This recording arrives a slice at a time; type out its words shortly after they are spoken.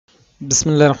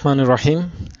বিসমিল্লাহির রহমানির রহিম।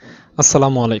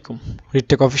 আসসালামু আলাইকুম।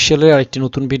 রেডটেকঅফিশিয়ালের আরেকটি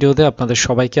নতুন ভিডিওতে আপনাদের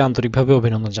সবাইকে আন্তরিকভাবে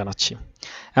অভিনন্দন জানাচ্ছি।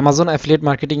 অ্যামাজন অ্যাফিলিয়েট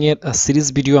মার্কেটিং এর সিরিজ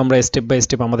ভিডিও আমরা স্টেপ বাই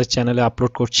স্টেপ আমাদের চ্যানেলে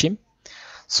আপলোড করছি।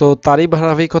 সো তারই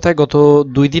ধারাবাহিকতায় গত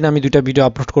 2 দিন আমি 2টা ভিডিও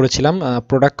আপলোড করেছিলাম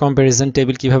প্রোডাক্ট কম্প্যারিজন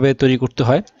টেবিল কিভাবে তৈরি করতে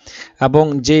হয়, এবং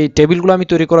যে টেবিলগুলো আমি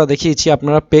তৈরি করা দেখিয়েছি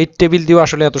আপনারা পেইড টেবিল দিয়েও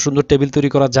আসলে এত সুন্দর টেবিল তৈরি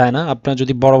করা যায় না। আপনারা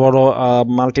যদি বড় বড়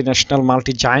মাল্টিন্যাশনাল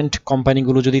মাল্টি জায়ান্ট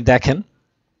কোম্পানিগুলো যদি দেখেন,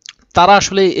 তারা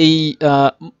আসলে এই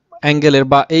অ্যাঙ্গেলের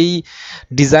বা এই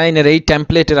ডিজাইনের এই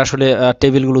টেমপ্লেটের আসলে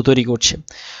টেবিলগুলো তৈরি করছে।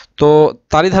 তো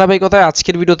তারই ধারাবাহিকতায়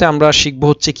আজকের ভিডিওতে আমরা শিখবো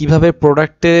হচ্ছে কিভাবে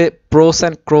প্রোডাক্টে প্রোস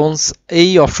অ্যান্ড ক্রোনস এই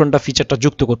অপশনটা ফিচারটা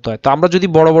যুক্ত করতে হয়। তো আমরা যদি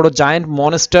বড় বড় জায়ান্ট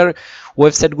মনস্টার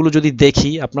ওয়েবসাইটগুলো যদি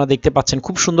দেখি, আপনারা দেখতে পাচ্ছেন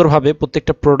খুব সুন্দরভাবে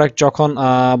প্রত্যেকটা প্রোডাক্ট যখন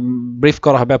ব্রিফ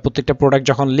করা হবে, প্রত্যেকটা প্রোডাক্ট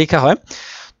যখন লেখা হয়,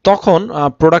 তখন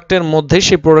প্রোডাক্টের মধ্যে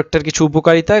সেই প্রোডাক্টের কিছু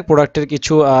উপকারিতা, প্রোডাক্টের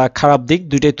কিছু খারাপ দিক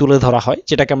দুইটাই তুলে ধরা হয়,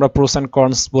 যেটাকে আমরা প্রোস অ্যান্ড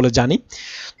কনস বলে জানি।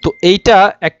 তো এইটা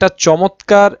একটা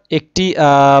চমৎকার একটি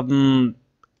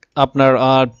আপনার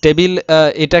টেবিল,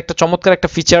 এটা একটা চমৎকার একটা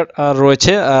ফিচার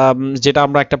রয়েছে, যেটা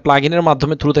আমরা একটা প্লাগইনের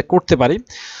মাধ্যমে থ্রুতে করতে পারি।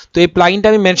 তো এই প্লাগইনটা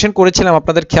আমি মেনশন করেছিলাম,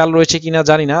 আপনাদের খেয়াল রয়েছে কিনা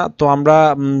জানি না। তো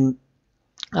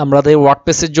আমাদের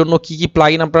ওয়ার্ডপ্রেসের জন্য কি কি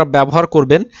প্লাগইন আপনারা ব্যবহার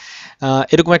করবেন,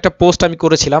 এরকম একটা পোস্ট আমি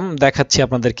করেছিলাম, দেখাচ্ছি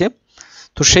আপনাদেরকে।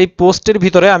 তো সেই পোস্টের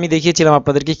ভিতরে আমি দেখিয়েছিলাম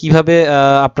আপনাদেরকে কিভাবে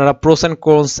আপনারা প্রোস অ্যান্ড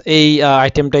কনস এই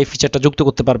আইটেমটা, এই ফিচারটা যুক্ত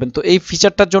করতে পারবেন। তো এই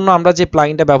ফিচারটার জন্য আমরা যে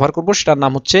প্লাগইনটা ব্যবহার করব সেটার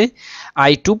নাম হচ্ছে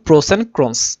i2 প্রোস অ্যান্ড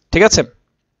ক্রোনস, ঠিক আছে?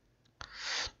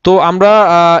 তো আমরা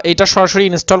এটা সরাসরি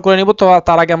ইনস্টল করে নেব। তো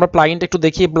তার আগে আমরা প্লাগইনটা একটু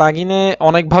দেখি। প্লাগইনে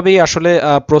অনেকভাবেই আসলে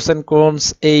প্রোস অ্যান্ড কনস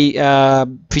এই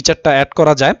ফিচারটা অ্যাড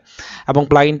করা যায়, এবং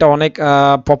প্লাগইনটা অনেক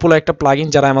পপুলার একটা প্লাগইন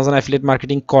যারা অ্যামাজন অ্যাফিলিয়েট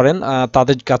মার্কেটিং করেন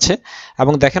তাদের কাছে।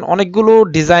 এবং দেখেন অনেকগুলো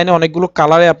ডিজাইনে, অনেকগুলো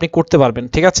কালারে আপনি করতে পারবেন,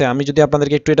 ঠিক আছে? আমি যদি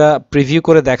আপনাদেরকে একটু এটা প্রিভিউ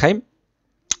করে দেখাই,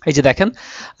 এই যে দেখেন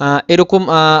এরকম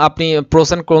আপনি প্রোস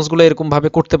অ্যান্ড কনসগুলো এরকমভাবে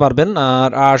করতে পারবেন।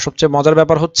 আর সবচেয়ে মজার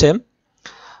ব্যাপার হচ্ছে,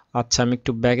 আচ্ছা আমি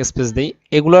একটু ব্যাক স্পেস দিই,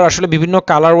 এগুলোর আসলে বিভিন্ন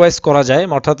কালার ওয়াইজ করা যায়,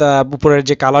 অর্থাৎ উপরের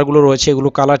যে কালারগুলো রয়েছে এগুলো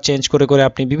কালার চেঞ্জ করে করে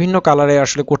আপনি বিভিন্ন কালারে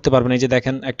আসলে করতে পারবেন। এই যে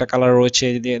দেখেন একটা কালার রয়েছে,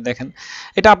 দেখেন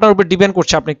এটা আপনার উপর ডিপেন্ড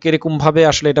করছে আপনি কিরকমভাবে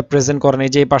আসলে এটা প্রেজেন্ট করেন।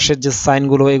 এই যে এই পাশের যে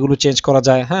সাইনগুলো এগুলো চেঞ্জ করা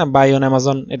যায়, হ্যাঁ, বাই অন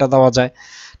অ্যামাজন এটা দেওয়া যায়,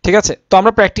 ঠিক আছে? তো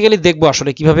আমরা প্র্যাকটিক্যালি দেখবো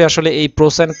আসলে কিভাবে আসলে এই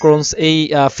প্রোস অ্যান্ড ক্রোনস এই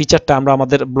ফিচারটা আমরা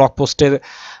আমাদের ব্লগ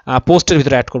পোস্টের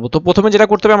ভিতরে অ্যাড করব। তো প্রথমে যেটা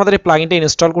করতে হবে, আমাদের এই প্লাগইনটা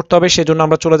ইনস্টল করতে হবে। সেজন্য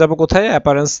আমরা চলে যাব কোথায়,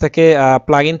 অ্যাপারেন্স থেকে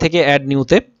প্লাগইন থেকে অ্যাড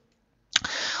নিউতে।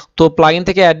 তো প্লাগইন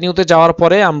থেকে অ্যাড নিউতে যাওয়ার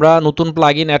পরে আমরা নতুন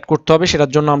প্লাগইন অ্যাড করতে হবে।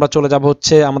 সেটার জন্য আমরা চলে যাব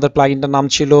হচ্ছে, আমাদের প্লাগইনটার নাম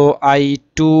ছিল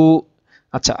i2,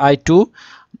 আচ্ছা i2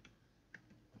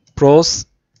 প্রোস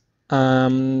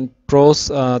প্রোস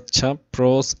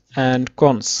অ্যান্ড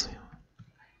কনস,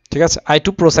 ঠিক আছে? i2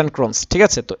 প্রোস অ্যান্ড ক্রোনস, ঠিক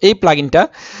আছে? তো এই প্লাগইনটা,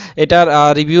 এটার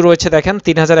রিভিউ রয়েছে দেখেন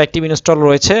 3000 অ্যাক্টিভ ইনস্টল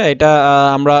রয়েছে। এটা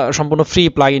আমরা সম্পূর্ণ ফ্রি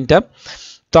প্লাগইনটা।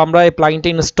 তো আমরা এই প্লাগইনটা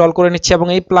ইনস্টল করে নিচ্ছি, এবং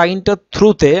এই প্লাগইনটার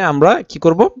থ্রুতে আমরা কি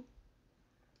করব,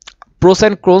 প্রোস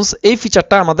অ্যান্ড ক্রোনস এই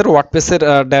ফিচারটা আমাদের ওয়ার্ডপ্রেসের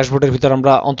ড্যাশবোর্ডের ভিতর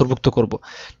আমরা অন্তর্ভুক্ত করব,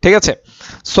 ঠিক আছে?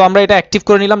 সো আমরা এটা অ্যাক্টিভ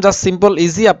করে নিলাম, জাস্ট সিম্পল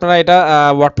ইজি। আপনারা এটা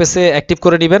ওয়ার্ডপ্রেসে অ্যাক্টিভ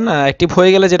করে নেবেন। অ্যাক্টিভ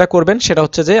হয়ে গেলে যেটা করবেন সেটা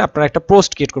হচ্ছে যে আপনারা একটা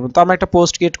পোস্ট ক্রিয়েট করবেন। তো আমরা একটা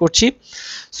পোস্ট ক্রিয়েট করছি।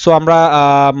 সো আমরা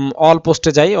অল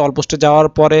পোস্টে যাই। অল পোস্টে যাওয়ার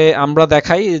পরে আমরা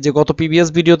দেখাই যে গত প্রিভিয়াস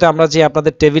ভিডিওতে আমরা যে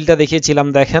আপনাদের টেবিলটা দেখিয়েছিলাম,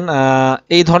 দেখেন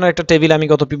এই ধরনের একটা টেবিল আমি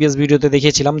গত প্রিভিয়াস ভিডিওতে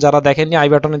দেখিয়েছিলাম। যারা দেখেননি আই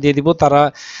বাটনে দিয়ে দিব, তারা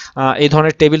এই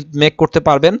ধরনের টেবিল মেক করতে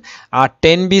পারবেন। আর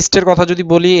 10 বিস্টের কথা যদি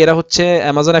বলি, এরা হচ্ছে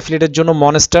অ্যামাজন অ্যাফিলিয়েটের জন্য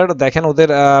মনস্টার। দেখেন ওদের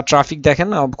ট্রাফিক দেখেন,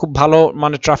 খুব ভালো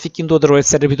মানে ট্রাফিক কিন্তু ওদের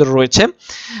ওয়েবসাইটের ভিতরে রয়েছে,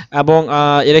 এবং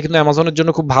এরা কিন্তু অ্যামাজনের জন্য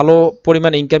খুব ভালো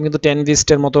পরিমাণ ইনকাম কিন্তু 10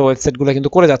 বিস্টের মতো ওয়েবসাইটগুলো কিন্তু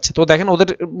করে যাচ্ছে। তো দেখেন ওদের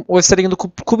ওয়েবসাইটে কিন্তু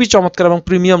খুবই চমৎকার এবং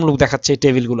প্রিমিয়াম লুক দেখাচ্ছে এই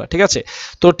টেবিলগুলো, ঠিক আছে?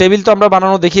 তো টেবিল তো আমরা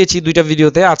বানানো দেখিয়েছি 2টা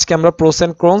ভিডিওতে। আজকে আমরা প্রোস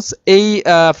অ্যান্ড ক্রোনস এই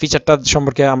ফিচারটা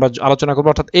সম্পর্কে আমরা আলোচনা করবো,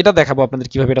 অর্থাৎ এটা দেখাবো আপনাদের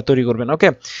কিভাবে এটা তৈরি করবেন, ওকে?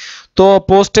 তো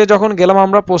পোস্টে যখন গেলাম,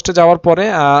 আমরা পোস্টে যাওয়ার পরে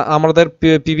আমাদের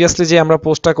প্রিভিয়াসলি যে আমরা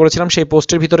পোস্টটা করেছিলাম সেই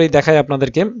পোস্টের ভিতরেই দেখাই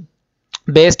আপনাদেরকে,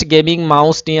 বেস্ট গেমিং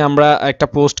মাউস নিয়ে আমরা একটা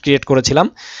পোস্ট ক্রিয়েট করেছিলাম।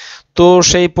 তো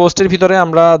সেই পোস্টের ভিতরে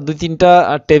আমরা 2-3টা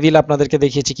টেবিল আপনাদেরকে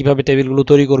দেখিয়েছি কিভাবে টেবিলগুলো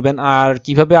তৈরি করবেন, আর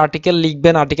কিভাবে আর্টিকেল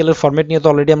লিখবেন। আর্টিকেলের ফরম্যাট নিয়ে তো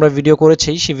অলরেডি আমরা ভিডিও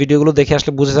করেছি, সেই ভিডিওগুলো দেখে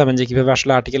আসলে বুঝে যাবেন যে কিভাবে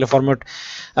আসলে আর্টিকেলের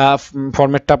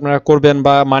ফরম্যাটটা আপনারা করবেন,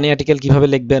 বা মানি আর্টিকেল কিভাবে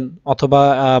লিখবেন, অথবা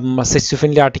সেক্সি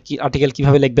ফ্রেন্ডলি আর্টিকেল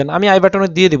কিভাবে লিখবেন। আমি আই বাটনে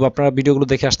দিয়ে দিব, আপনারা ভিডিওগুলো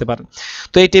দেখে আসতে পারেন।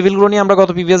 তো এই টেবিলগুলো নিয়ে আমরা গত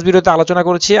প্রিভিয়াস ভিডিওতে আলোচনা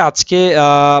করেছি। আজকে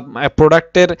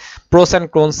প্রোডাক্টের প্রোস অ্যান্ড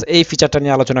ক্রোনস এই ফিচারটা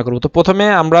নিয়ে আলোচনা করব। তো প্রথমে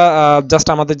আমরা জাস্ট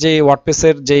আমাদের যে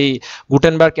ওয়ার্ডপ্রেসের যেই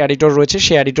গুটেনবার্গ এডিটর রয়েছে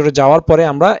সেই এডিটরে যাওয়ার পরে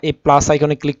আমরা এই প্লাস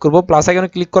আইকনে ক্লিক করব। প্লাস আইকনে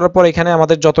ক্লিক করার পর এখানে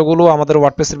আমাদের যতগুলো আমাদের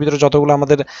ওয়ার্ডপ্রেসের ভিতরে যতগুলো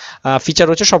আমাদের ফিচার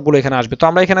রয়েছে সবগুলো এখানে আসবে। তো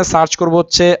আমরা এখানে সার্চ করব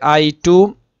হচ্ছে i2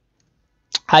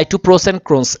 high two প্রোস and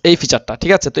Crohn's এই ফিচারটা,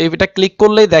 ঠিক আছে। তো এটা ক্লিক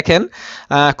করলেই দেখেন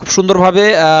খুব সুন্দরভাবে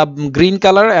গ্রিন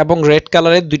কালার এবং রেড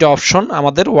কালারের দুইটা অপশন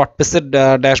আমাদের ওয়ার্ডপ্রেসের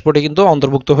ড্যাশবোর্ডে কিন্তু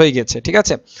অন্তর্ভুক্ত হয়ে গেছে, ঠিক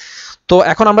আছে। তো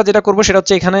এখন আমরা যেটা করবো সেটা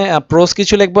হচ্ছে এখানে প্রোস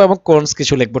কিছু লিখবো এবং কোনস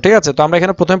কিছু লিখবো, ঠিক আছে। তো আমরা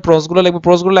এখানে প্রথমে প্রোসগুলো লিখবো।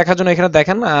 প্রোসগুলো লেখার জন্য এখানে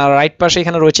দেখেন রাইট পাশে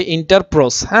এখানে রয়েছে ইন্টার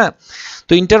প্রোস, হ্যাঁ।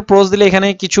 তো ইন্টার প্রোস দিলে এখানে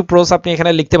কিছু প্রোস আপনি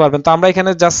এখানে লিখতে পারবেন। তো আমরা এখানে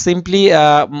জাস্ট সিম্পলি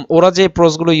ওরা যে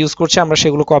প্রোসগুলো ইউজ করছে আমরা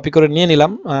সেগুলো কপি করে নিয়ে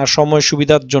নিলাম সময়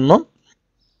সুবিধার জন্য,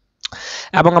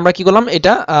 এবং আমরা কি করলাম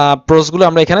এটা প্রোসগুলো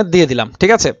আমরা এখানে দিয়ে দিলাম,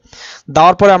 ঠিক আছে।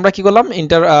 দেওয়ার পরে আমরা কি করলাম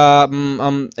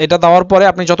এটা দেওয়ার পরে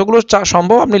আপনি যতগুলো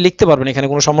সম্ভব আপনি লিখতে পারবেন, এখানে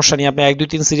কোনো সমস্যা নেই। আপনি 1 2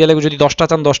 3 সিরিয়ালে যদি 10টা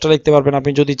চান 10টা লিখতে পারবেন,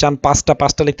 আপনি যদি চান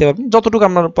 5টা লিখতে পারবেন, যতটুকু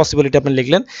আপনার পসিবিলিটি আপনি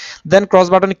লিখলেন। দেন ক্রস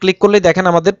বাটনে ক্লিক করলেই দেখেন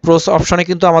আমাদের প্রোস অপশনে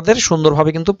কিন্তু আমাদের সুন্দরভাবে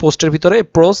কিন্তু পোস্টের ভিতরে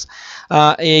প্রোস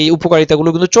এই উপকারিতাগুলো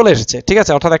কিন্তু চলে এসেছে, ঠিক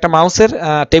আছে। অর্থাৎ একটা মাউসের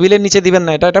টেবিলের নিচে দিবেন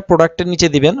না, এটা প্রোডাক্টের নিচে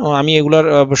দিবেন। আমি এগুলোর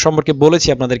সম্পর্কে বলেছি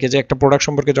আপনাদেরকে যে একটা প্রোডাক্ট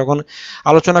সম্পর্কে যখন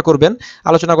আলোচনা করবেন,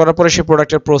 আলোচনা করার পরে সেই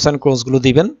প্রোডাক্টের প্রোস অ্যান্ড ক্রোসগুলো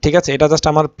দিবেন, ঠিক আছে। এটা জাস্ট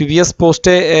আমার প্রিভিয়াস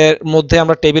পোস্টে মধ্যে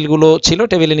আমরা টেবিলগুলো ছিল,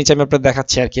 টেবিলের নিচে আমি আপনাদের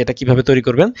দেখাচ্ছি আর কি এটা কিভাবে তৈরি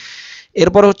করবেন।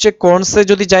 এরপর হচ্ছে কর্নসে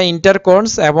যদি যাই ইন্টার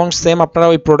কর্নস এবং সেম আপনারা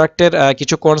ওই প্রোডাক্টের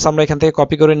কিছু কর্নস আমরা এখান থেকে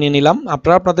কপি করে নিয়ে নিলাম।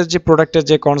 আপনারা আপনাদের যে প্রোডাক্টের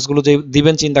যে কর্নসগুলো যে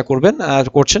দিবেন চিন্তা করবেন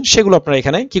করছেন সেগুলো আপনারা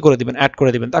এখানে কি করে দিবেন, অ্যাড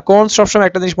করে দিবেন। তা কর্নস সবসময়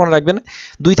একটা জিনিস মনে রাখবেন,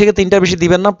 2 থেকে 3টার বেশি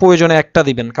দিবেন না, প্রয়োজনে একটা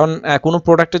দিবেন। কারণ কোনো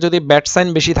প্রোডাক্টে যদি ব্যাড সাইন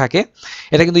বেশি থাকে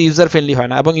এটা কিন্তু ইউজার ফ্রেন্ডলি হয়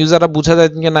না, এবং ইউজাররা বোঝা যায়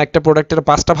যে না একটা প্রোডাক্টের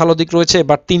 5টা ভালো দিক রয়েছে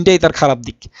বাট 3টাই তার খারাপ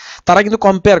দিক। তারা কিন্তু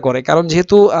কম্পেয়ার করে, কারণ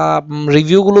যেহেতু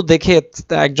রিভিউগুলো দেখে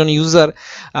একজন ইউজার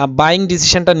বাইং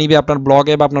ডিসিশনটা নিবে আপনার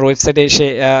ব্লগে বা আপনার ওয়েবসাইটে এসে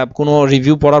কোনো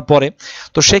রিভিউ পড়ার পরে।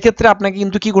 তো সেক্ষেত্রে আপনাকে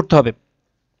কিন্তু কি করতে হবে,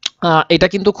 এটা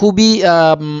কিন্তু খুবই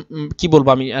কি বলবো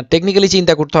আমি টেকনিক্যালি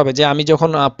চিন্তা করতে হবে যে আমি যখন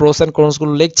প্রোস অ্যান্ড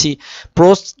কর্নসগুলো লিখছি,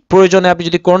 প্রোস প্রয়োজনে আপনি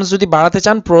যদি কর্নস যদি বাড়াতে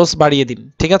চান প্রোস বাড়িয়ে দিন,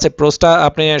 ঠিক আছে। প্রোসটা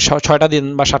আপনি 6টা দিন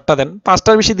বা 7টা দেন,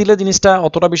 5টার বেশি দিলে জিনিসটা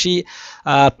অতটা বেশি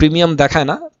প্রিমিয়াম দেখায়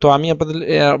না। তো আমি আপনাদের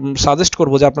সাজেস্ট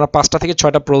করবো যে আপনারা 5টা থেকে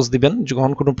 6টা প্রোস দিবেন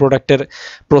যখন কোনো প্রোডাক্টের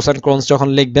প্রোস অ্যান্ড কর্নস যখন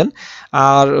লিখবেন।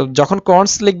 আর যখন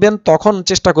কর্নস লিখবেন তখন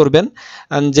চেষ্টা করবেন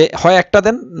যে হয় একটা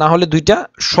দেন, না হলে 2টা,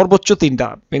 সর্বোচ্চ 3টা,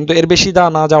 কিন্তু এর বেশি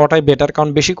না যাওয়াটাই বেটার। কারণ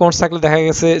বেশি কর্নস থাকলে দেখা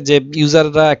গেছে যে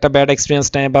ইউজাররা একটা ব্যাড এক্সপিরিয়েন্স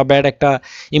নেয় বা ব্যাড একটা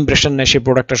ইমপ্রেশন নেয় সেই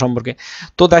প্রোডাক্টটা সম্পর্কে।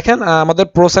 তো দেখেন আমাদের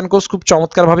প্রোস অ্যান্ড কর্নস খুব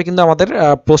চমৎকারভাবে কিন্তু আমাদের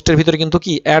পোস্টের ভিতরে কিন্তু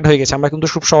কি অ্যাড হয়ে গেছে। আমরা কিন্তু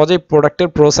খুব সহজেই প্রোডাক্টের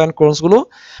প্রোস অ্যান্ড কর্নসগুলো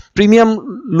প্রিমিয়াম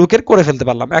লুকের করে ফেলতে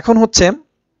পারলাম। এখন হচ্ছে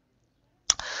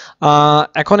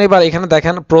এখন এবার এখানে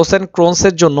দেখেন প্রোস অ্যান্ড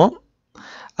কর্নসের জন্য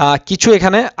কিছু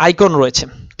এখানে আইকন রয়েছে,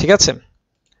 ঠিক আছে।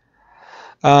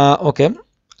 ওকে,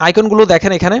 আইকনগুলো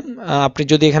দেখেন এখানে আপনি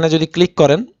যদি এখানে যদি ক্লিক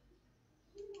করেন,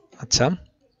 আচ্ছা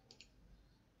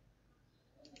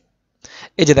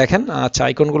এই যে দেখেন, আচ্ছা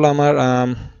আইকনগুলো আমার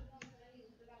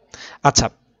আচ্ছা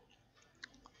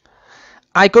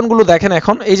আইকনগুলো দেখেন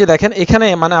এখন এই যে দেখেন এখানে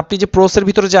মানে আপনি যে প্রোসের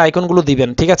ভিতরে যে আইকনগুলো দিবেন,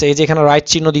 ঠিক আছে। এই যে এখানে রাইট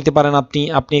চিহ্ন দিতে পারেন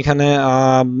আপনি এখানে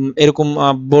এরকম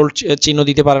বোল্ড চিহ্ন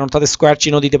দিতে পারেন, অর্থাৎ স্কোয়ার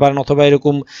চিহ্ন দিতে পারেন, অথবা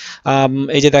এরকম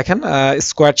এই যে দেখেন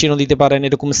স্কোয়ার চিহ্ন দিতে পারেন,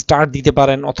 এরকম স্টার দিতে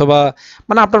পারেন, অথবা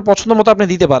মানে আপনার পছন্দ মতো আপনি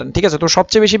দিতে পারেন, ঠিক আছে। তো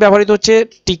সবচেয়ে বেশি ব্যবহৃত হচ্ছে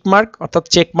টিক মার্ক অর্থাৎ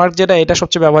চেক মার্ক, যেটা এটা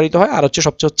সবচেয়ে ব্যবহৃত হয়। আর হচ্ছে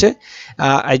সবচেয়ে হচ্ছে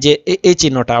এই যে এই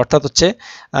চিহ্নটা, অর্থাৎ হচ্ছে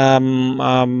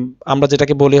আমরা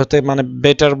যেটাকে বলি হতে মানে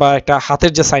বেটার বা একটা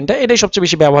হাতের যে সাইনটা, এটাই সবচেয়ে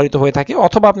বেশি ব্যবহৃত হয়ে থাকে।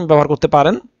 অথবা আপনি ব্যবহার করতে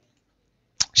পারেন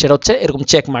সেটা হচ্ছে এরকম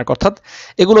চেক মার্ক, অর্থাৎ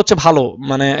এগুলো হচ্ছে ভালো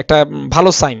মানে একটা ভালো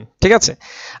সাইন, ঠিক আছে।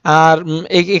 আর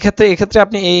এক্ষেত্রে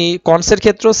আপনি এই কনসের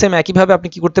ক্ষেত্রেও সেম একইভাবে আপনি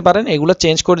কি করতে পারেন, এগুলো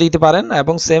চেঞ্জ করে দিতে পারেন,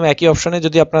 এবং সেম একই অপশনে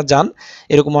যদি আপনারা যান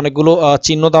এরকম অনেকগুলো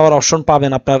চিহ্ন দেওয়ার অপশন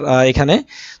পাবেন আপনার এখানে।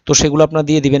 তো সেগুলো আপনারা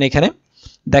দিয়ে দিবেন এখানে।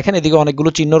 দেখেন এদিকে অনেকগুলো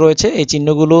চিহ্ন রয়েছে, এই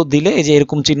চিহ্নগুলো দিলে এই যে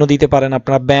এরকম চিহ্ন দিতে পারেন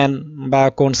আপনারা, ব্যান বা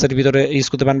কনসের ভিতরে ইউজ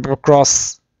করতে পারেন, ক্রস,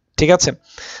 ঠিক আছে।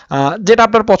 যেটা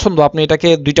আপনার পছন্দ আপনি এটাকে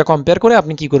 2টা কম্পেয়ার করে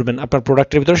আপনি কি করবেন আপনার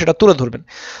প্রোডাক্টের ভিতরে সেটা তুলে ধরবেন।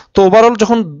 তো ওভারঅল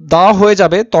যখন দেওয়া হয়ে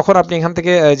যাবে তখন আপনি এখান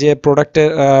থেকে যে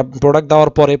প্রোডাক্ট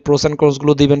দেওয়ার পরে প্রোস অ্যান্ড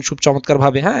কনসগুলো দিবেন খুব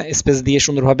চমৎকারভাবে, হ্যাঁ, স্পেস দিয়ে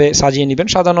সুন্দরভাবে সাজিয়ে নেবেন।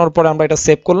 সাজানোর পরে আমরা এটা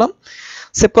সেভ করলাম।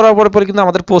 সেভ করার পরে কিন্তু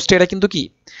আমাদের পোস্টে এটা কিন্তু কি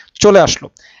চলে আসলো।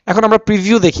 এখন আমরা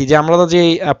প্রিভিউ দেখি যে আমরা যে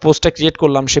পোস্টটা ক্রিয়েট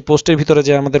করলাম সেই পোস্টের ভিতরে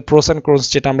যে আমাদের প্রোস অ্যান্ড কনস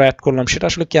যেটা আমরা অ্যাড করলাম সেটা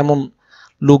আসলে কেমন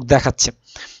লুক দেখাচ্ছে।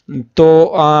 তো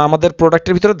আমাদের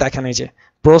প্রোডাক্টের ভিতরে দেখেন এই যে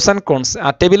প্রোস অ্যান্ড কনস,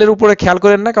 আর টেবিলের উপরে খেয়াল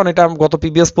করেন না কারণ এটা গত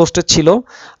প্রিভিয়াস পোস্টে ছিল।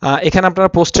 এখানে আপনারা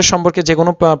পোস্টের সম্পর্কে যে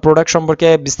কোনো প্রোডাক্ট সম্পর্কে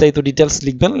বিস্তারিত ডিটেলস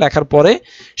লিখবেন, লেখার পরে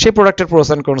সেই প্রোডাক্টের প্রোস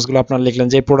অ্যান্ড কনসগুলো আপনারা লিখলেন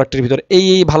যে এই প্রোডাক্টের ভিতরে এই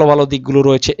ভালো ভালো দিকগুলো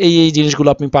রয়েছে, এই জিনিসগুলো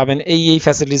আপনি পাবেন, এই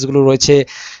ফ্যাসিলিটিসগুলো রয়েছে,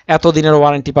 এত দিনের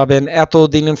ওয়ারেন্টি পাবেন, এত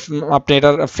দিনের আপনি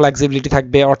এটার ফ্লেক্সিবিলিটি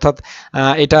থাকবে, অর্থাৎ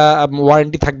এটা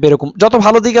ওয়ারেন্টি থাকবে, এরকম যত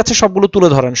ভালো দিক আছে সবগুলো তুলে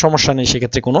ধরেন, সমস্যা নেই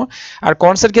সেক্ষেত্রে কোনো। আর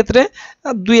কনসের ক্ষেত্রে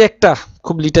 2-1টা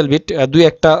খুব লিটল বিট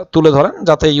 2-1টা তুলে ধরেন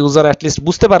যাতে ইউজার অ্যাটলিস্ট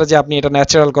বুঝতে পারে যে আপনি এটা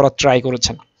ন্যাচারাল করার ট্রাই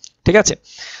করেছেন, ঠিক আছে।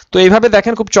 তো এইভাবে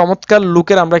দেখেন খুব চমৎকার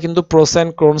লুকের আমরা কিন্তু প্রোস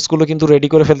অ্যান্ড কনসগুলো কিন্তু রেডি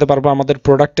করে ফেলতে পারবো আমাদের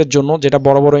প্রোডাক্টের জন্য, যেটা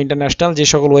বড় বড় ইন্টারন্যাশনাল যে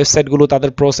সকল ওয়েবসাইটগুলো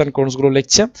তাদের প্রোস অ্যান্ড কনসগুলো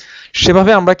লিখছে,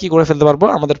 সেভাবে আমরা কি করে ফেলতে পারবো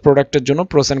আমাদের প্রোডাক্টের জন্য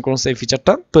প্রোস অ্যান্ড কনস এই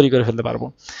ফিচারটা তৈরি করে ফেলতে পারবো।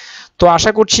 তো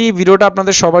আশা করছি ভিডিওটা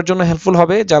আপনাদের সবার জন্য হেল্পফুল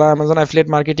হবে, যারা অ্যামাজন অ্যাফিলিয়েট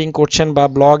মার্কেটিং করছেন বা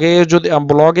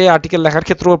ব্লগে আর্টিকেল লেখার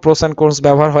ক্ষেত্রেও প্রোস অ্যান্ড কনস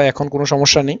ব্যবহার হয়, এখন কোনো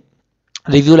সমস্যা নেই,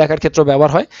 রিভিউ লেখার ক্ষেত্রে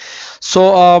ব্যবহার হয়। সো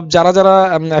যারা যারা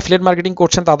অ্যাফিলিয়েট মার্কেটিং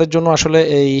করছেন তাদের জন্য আসলে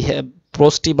এই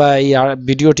পোস্টটি বা এই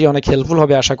ভিডিওটি অনেক হেল্পফুল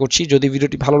হবে আশা করছি। যদি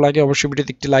ভিডিওটি ভালো লাগে অবশ্যই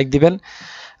ভিডিওতে একটি লাইক দিবেন,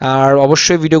 আর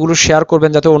অবশ্যই ভিডিওগুলো শেয়ার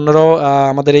করবেন যাতে অন্যরাও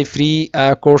আমাদের এই ফ্রি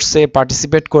কোর্সে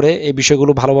পার্টিসিপেট করে এই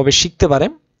বিষয়গুলো ভালোভাবে শিখতে পারে।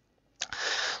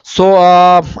 সো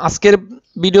আজকের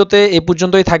ভিডিওতে এই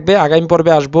পর্যন্তই থাকবে, আগামী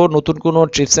পর্বে আসবো নতুন কোনো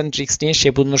টিপস অ্যান্ড ট্রিক্স নিয়ে। সে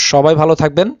পর্যন্ত সবাই ভালো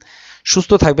থাকবেন,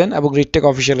 সুস্থ থাকবেন এবং রেডটেক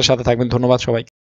অফিসিয়ালের সাথে থাকবেন। ধন্যবাদ সবাই।